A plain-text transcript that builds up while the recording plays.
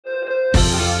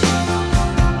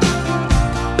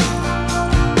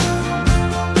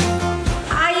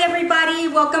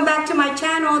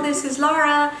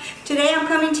Laura. Today I'm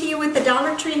coming to you with the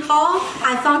Dollar Tree haul.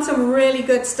 I found some really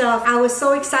good stuff. I was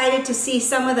so excited to see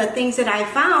some of the things that I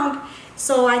found,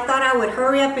 so I thought I would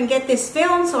hurry up and get this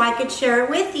filmed so I could share it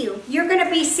with you. You're going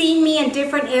to be seeing me in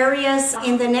different areas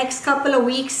in the next couple of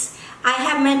weeks. I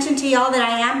have mentioned to y'all that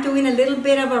I am doing a little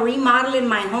bit of a remodel in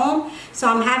my home, so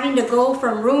I'm having to go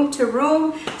from room to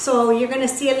room, so you're going to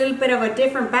see a little bit of a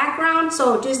different background,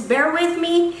 so just bear with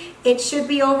me. It should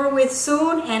be over with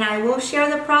soon, and I will share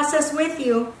the process with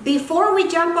you. Before we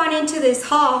jump on into this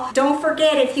haul, don't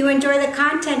forget, if you enjoy the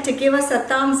content, to give us a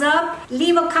thumbs up.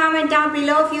 Leave a comment down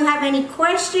below if you have any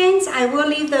questions. I will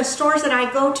leave the stores that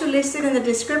I go to listed in the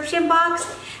description box.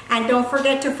 And don't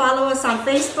forget to follow us on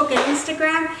Facebook and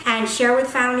Instagram and share with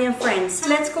family and friends.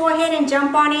 Let's go ahead and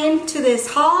jump on into this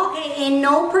haul in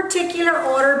no particular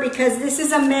order because this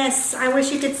is a mess. I wish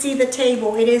you could see the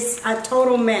table. It is a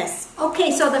total mess.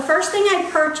 Okay, so the first thing I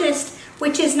purchased,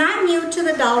 which is not new to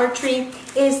the Dollar Tree,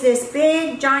 is this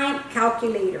big giant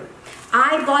calculator.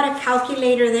 I bought a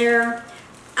calculator there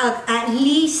at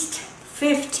least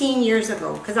 15 years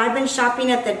ago because I've been shopping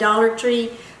at the Dollar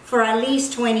Tree for at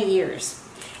least 20 years.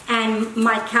 And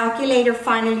my calculator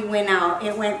finally went out.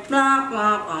 It went blah,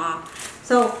 blah, blah.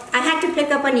 So I had to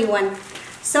pick up a new one.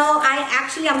 So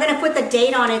I'm going to put the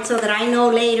date on it so that I know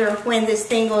later when this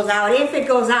thing goes out. If it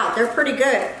goes out, they're pretty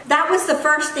good. That was the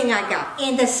first thing I got.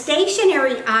 In the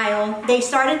stationery aisle, they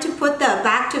started to put the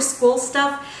back to school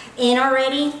stuff in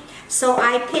already. So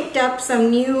I picked up some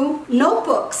new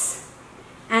notebooks.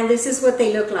 And this is what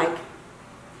they look like.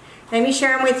 Let me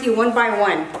share them with you one by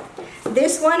one.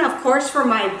 This one, of course, for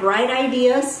my bright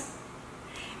ideas.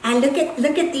 And look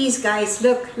at these guys.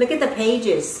 Look at the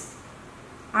pages.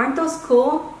 Aren't those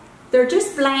cool? They're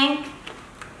just blank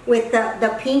with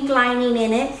the pink lining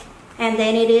in it. And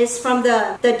then it is from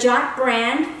the Jot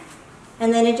brand.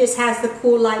 And then it just has the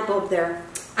cool light bulb there.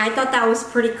 I thought that was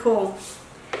pretty cool.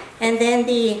 And then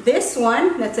this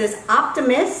one that says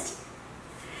Optimist.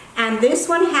 And this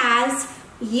one has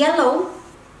yellow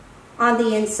on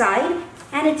the inside.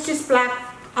 And it's just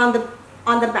black on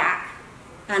the back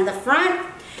and the front,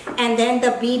 and then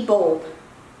the bead bulb.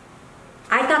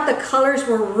 I thought the colors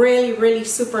were really, really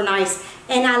super nice,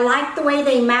 and I liked the way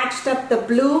they matched up the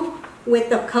blue with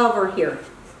the cover here.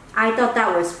 I thought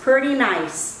that was pretty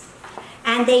nice,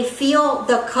 and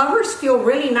the covers feel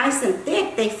really nice and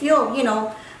thick. They feel, you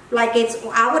know, like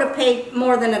I would have paid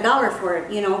more than $1 for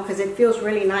it, you know, because it feels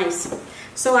really nice.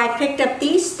 So I picked up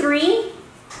these three.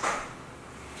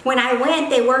 When I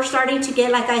went, they were starting to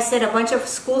get, like I said, a bunch of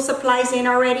school supplies in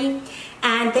already.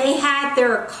 And they had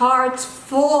their carts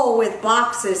full with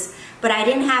boxes. But I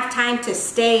didn't have time to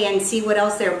stay and see what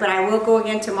else there. But I will go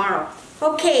again tomorrow.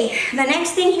 Okay, the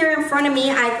next thing here in front of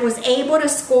me, I was able to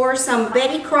score some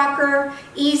Betty Crocker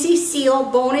Easy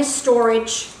Seal bonus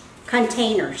storage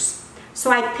containers. So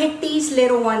I picked these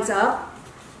little ones up.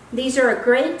 These are a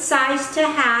great size to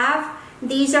have.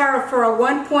 These are for a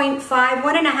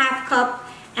 1.5 cup.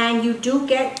 And you do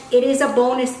get, it is a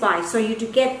bonus buy, so you do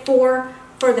get 4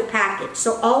 for the package.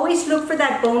 So always look for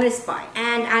that bonus buy.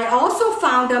 And I also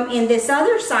found them in this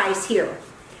other size here.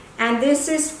 And this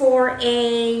is for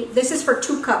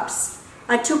 2 cups,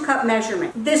 a 2-cup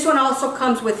measurement. This one also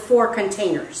comes with 4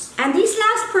 containers. And these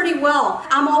last pretty well.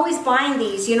 I'm always buying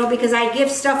these, you know, because I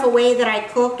give stuff away that I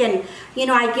cook, and, you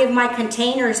know, I give my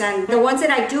containers, and the ones that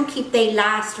I do keep, they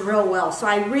last real well. So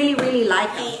I really, really like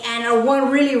them. And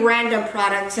one really random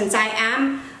product, since I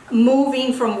am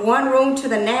moving from one room to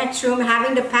the next room,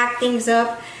 having to pack things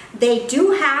up, they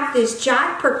do have this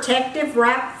Jot protective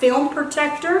wrap film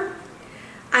protector.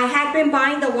 I had been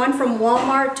buying the one from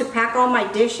Walmart to pack all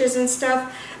my dishes and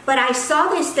stuff, but I saw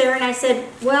this there and I said,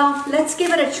 well, let's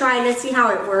give it a try. Let's see how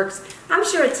it works. I'm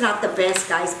sure it's not the best,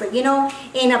 guys, but you know,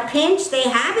 in a pinch, they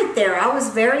have it there. I was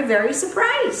very, very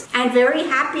surprised and very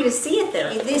happy to see it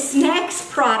there. This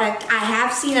next product, I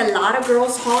have seen a lot of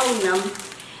girls hauling them.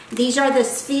 These are the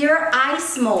Sphere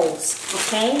Ice Molds,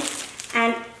 okay?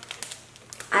 And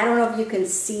I don't know if you can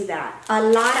see that.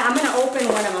 I'm going to open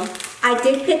one of them. I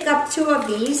did pick up 2 of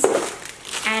these,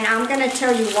 and I'm going to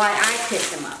tell you why I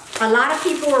picked them up. A lot of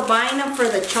people were buying them for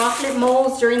the chocolate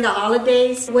molds during the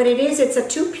holidays. What it is, it's a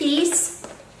 2-piece.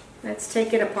 Let's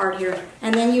take it apart here.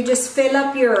 And then you just fill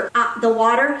up the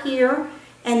water here,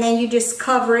 and then you just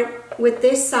cover it with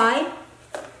this side.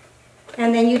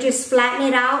 And then you just flatten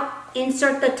it out,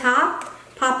 insert the top,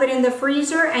 pop it in the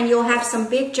freezer, and you'll have some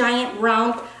big giant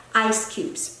round ice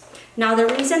cubes. Now the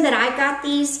reason that I got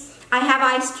these, I have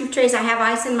ice cube trays. I have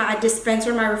ice in my dispenser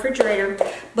in my refrigerator.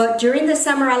 But during the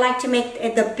summer, I like to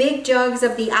make the big jugs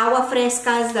of the agua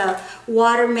frescas, the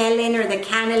watermelon or the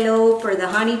cantaloupe or the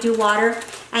honeydew water.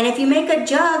 And if you make a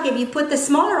jug, if you put the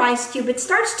smaller ice cube, it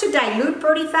starts to dilute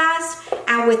pretty fast.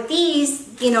 And with these,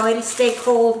 you know, it'll stay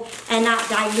cold and not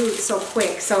dilute so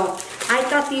quick. So I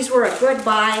thought these were a good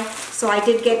buy. So I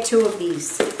did get 2 of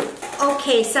these.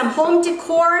 Okay, some home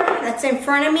decor that's in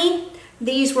front of me.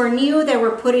 These were new. They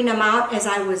were putting them out as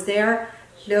I was there.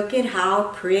 Look at how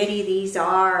pretty these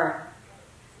are.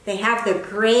 They have the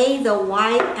gray, the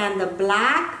white, and the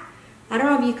black. I don't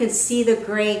know if you can see the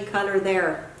gray color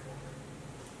there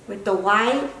with the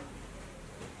white.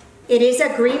 It is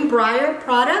a Greenbrier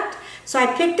product. So I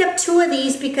picked up 2 of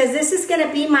these because this is going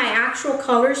to be my actual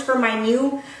colors for my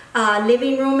new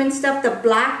living room and stuff, the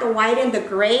black, the white, and the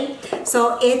gray.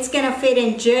 So it's gonna fit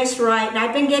in just right. And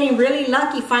I've been getting really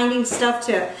lucky finding stuff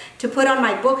to put on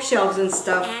my bookshelves and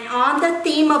stuff. And on the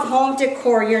theme of home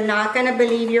decor, you're not gonna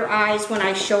believe your eyes when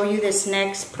I show you this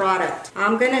next product.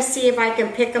 I'm gonna see if I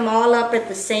can pick them all up at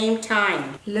the same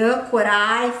time. Look what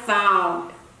I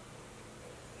found.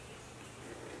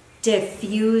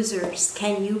 Diffusers.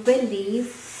 Can you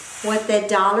believe what the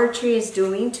Dollar Tree is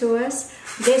doing to us?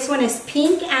 This one is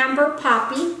Pink Amber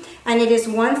Poppy, and it is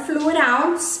 1 fluid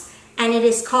ounce, and it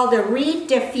is called a Reed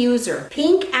Diffuser.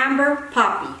 Pink Amber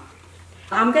Poppy.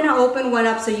 I'm gonna open one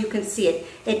up so you can see it.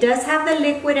 It does have the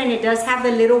liquid and it does have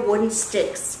the little wooden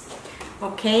sticks.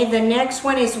 Okay, the next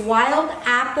one is Wild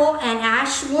Apple and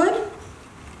Ashwood,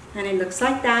 and it looks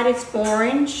like that. It's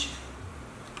orange.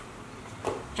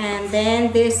 And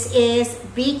then this is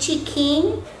Beachy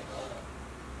King.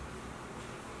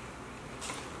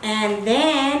 And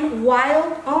then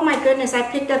Wild, oh my goodness, I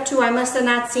picked up 2. I must have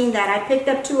not seen that. I picked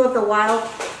up 2 of the Wild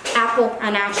Apple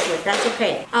and Ashwood. That's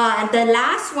okay. And the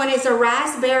last one is a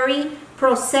Raspberry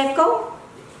Prosecco.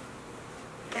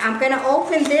 I'm going to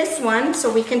open this one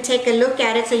so we can take a look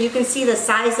at it so you can see the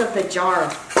size of the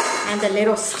jar and the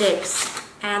little sticks.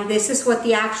 And this is what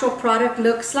the actual product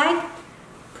looks like.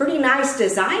 Pretty nice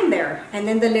design there. And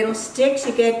then the little sticks,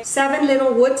 you get 7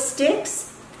 little wood sticks.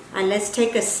 And let's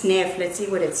take a sniff. Let's see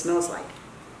what it smells like.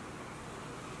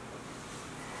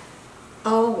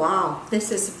 Oh wow, this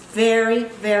is very,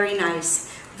 very nice.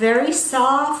 Very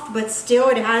soft, but still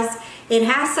it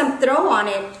has some throw on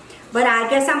it. But I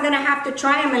guess I'm gonna have to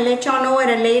try them and let y'all know in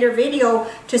a later video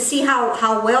to see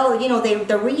how well, you know,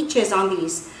 the reach is on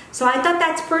these. So I thought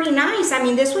that's pretty nice. I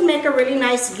mean, this would make a really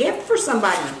nice gift for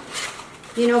somebody.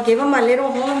 You know, give them a little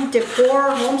home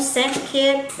decor, home scent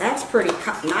kit. That's pretty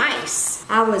nice.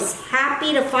 I was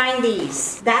happy to find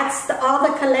these. That's all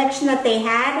the collection that they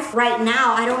had right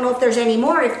now. I don't know if there's any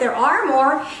more. If there are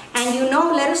more, and you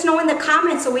know, let us know in the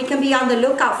comments so we can be on the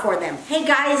lookout for them. Hey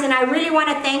guys, and I really want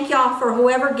to thank y'all for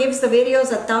whoever gives the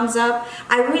videos a thumbs up.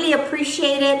 I really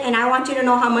appreciate it, and I want you to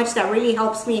know how much that really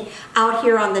helps me out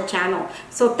here on the channel.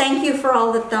 So thank you for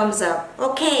all the thumbs up.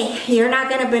 Okay, you're not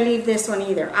gonna believe this one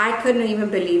either. I couldn't even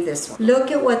believe this one.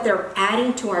 Look at what they're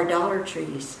adding to our Dollar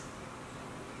Trees.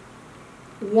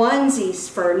 Onesies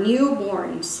for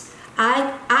newborns.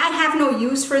 I have no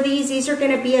use for these. These are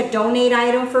going to be a donate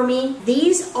item for me.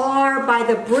 These are by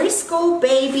the Briscoe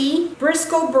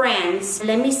brands.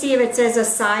 Let me see if it says a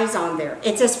size on there.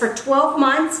 It says for 12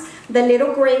 months. The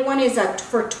little gray one is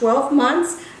for 12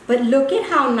 months. But look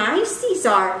at how nice these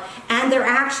are. And they're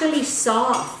actually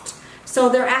soft. So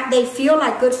they feel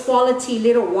like good quality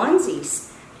little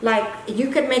onesies. Like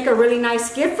you could make a really nice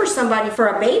gift for somebody for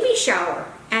a baby shower.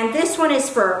 And this one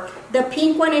is the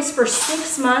pink one is for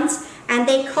 6 months, and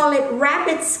they call it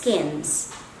rabbit skins.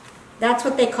 That's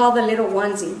what they call the little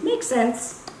onesie. Makes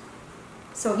sense.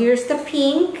 So here's the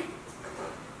pink.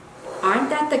 Aren't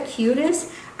that the cutest?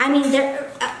 I mean,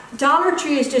 Dollar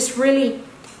Tree is just really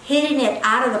hitting it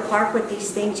out of the park with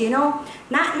these things, you know.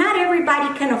 Not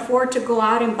everybody can afford to go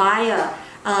out and buy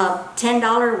a $10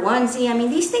 onesie. I mean,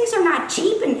 these things are not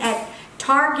cheap at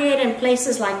Target and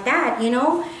places like that, you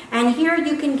know. And here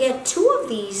you can get 2 of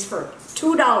these for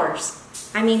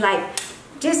 $2. I mean, like,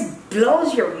 just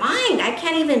blows your mind. I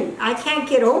can't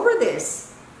get over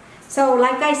this. So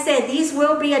like I said, these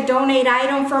will be a donate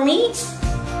item for me.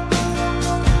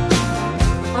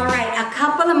 All right, a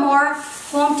couple of more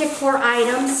home decor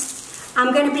items.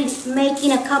 I'm going to be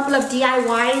making a couple of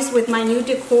DIYs with my new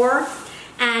decor.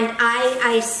 And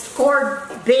I scored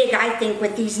big, I think,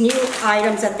 with these new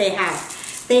items that they have.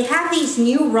 They have these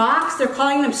new rocks. They're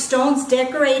calling them Stones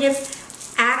Decorative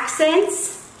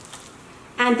Accents.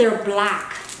 And they're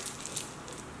black.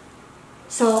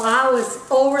 So I was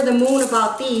over the moon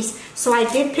about these. So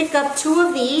I did pick up 2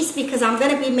 of these because I'm going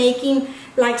to be making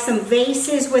like some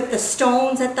vases with the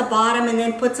stones at the bottom and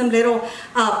then put some little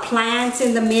plants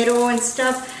in the middle and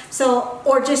stuff. So,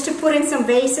 or just to put in some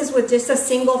vases with just a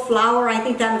single flower. I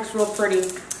think that looks real pretty.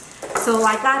 So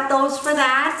I got those for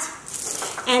that.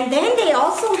 And then they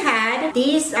also had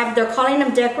these, they're calling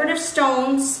them decorative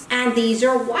stones, and these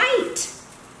are white.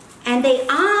 And they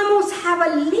almost have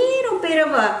a little bit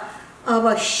of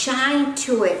a shine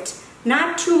to it.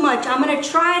 Not too much. I'm going to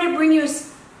try to bring you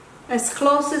as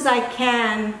close as I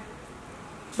can.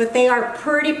 But they are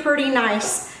pretty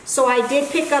nice. So I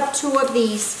did pick up 2 of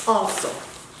these also.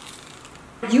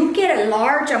 You get a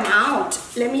large amount.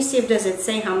 Let me see if does it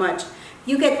say how much.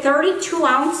 You get 32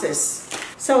 ounces.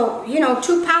 So, you know,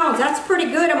 2 pounds, that's a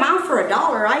pretty good amount for $1,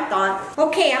 I thought.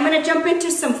 Okay, I'm gonna jump into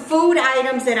some food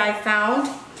items that I found.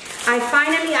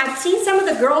 I've seen some of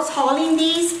the girls hauling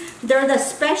these. They're the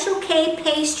Special K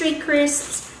Pastry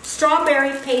Crisps,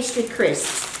 Strawberry Pastry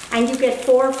Crisps. And you get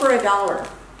 4 for $1.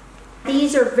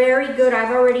 These are very good.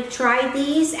 I've already tried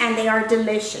these and they are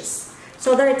delicious.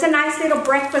 So it's a nice little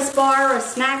breakfast bar or a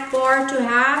snack bar to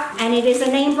have, and it is a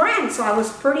name brand, so I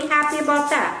was pretty happy about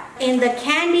that. In the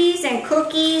candies and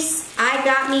cookies, I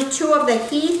got me 2 of the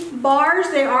Heath bars.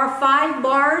 There are 5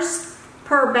 bars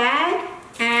per bag,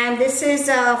 and this is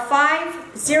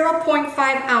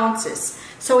 0.5 ounces.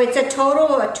 So it's a total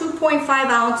of a 2.5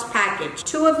 ounce package.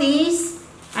 2 of these,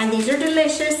 and these are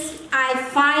delicious. I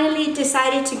finally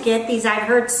decided to get these. I've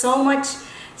heard so much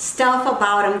stuff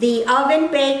about them. The oven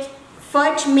baked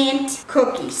fudge mint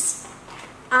cookies.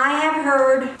 I have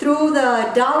heard through the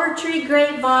Dollar Tree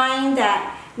grapevine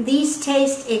that these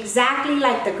taste exactly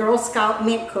like the Girl Scout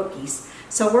mint cookies.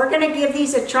 So we're gonna give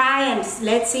these a try and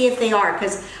let's see if they are,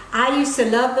 because I used to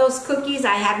love those cookies.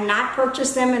 I have not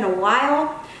purchased them in a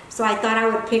while, so I thought I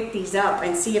would pick these up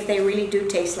and see if they really do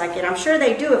taste like it. I'm sure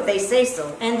they do if they say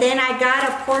so. And then I got,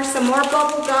 of course, some more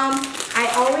bubble gum. I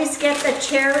always get the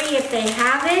cherry if they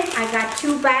have it. I got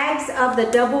 2 bags of the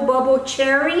Double Bubble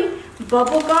cherry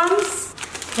bubble gums.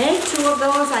 Okay, 2 of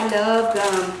those. I love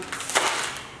gum.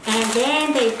 And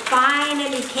then they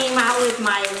finally came out with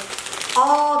my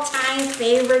all-time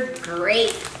favorite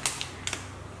grape.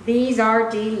 These are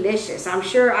delicious. I'm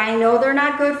sure, I know they're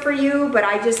not good for you, but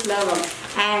I just love them.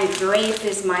 And grape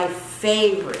is my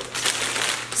favorite.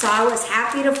 So I was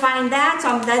happy to find that.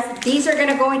 So these are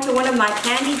gonna go into one of my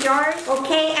candy jars.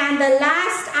 Okay, and the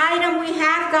last item we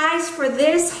have, guys, for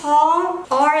this haul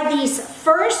are these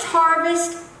First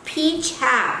Harvest peach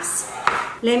halves.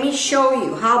 Let me show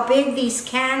you how big these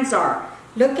cans are.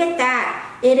 Look at that.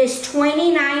 It is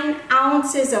 29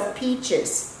 ounces of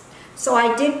peaches. So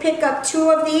I did pick up 2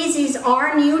 of these. These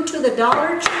are new to the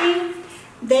Dollar Tree.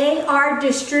 They are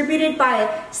distributed by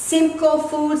Simcoe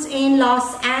Foods in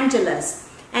Los Angeles.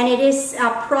 And it is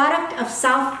a product of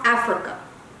South Africa.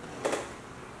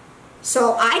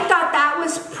 So I thought that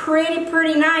was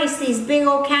pretty nice, these big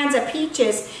old cans of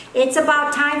peaches. It's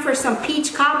about time for some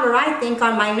peach cobbler, I think,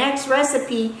 on my next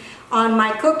recipe on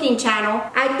my cooking channel.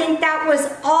 I think that was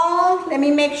all. Let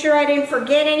me make sure I didn't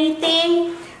forget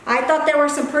anything. I thought there were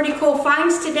some pretty cool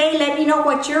finds today. Let me know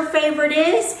what your favorite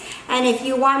is. And if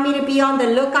you want me to be on the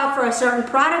lookout for a certain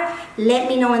product, let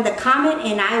me know in the comment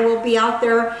and I will be out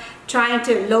there trying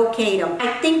to locate them.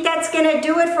 I think that's gonna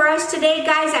do it for us today,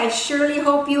 guys. I surely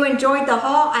hope you enjoyed the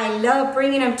haul. I love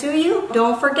bringing them to you.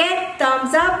 Don't forget,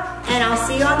 thumbs up, and I'll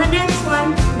see you on the next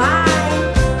one. Bye.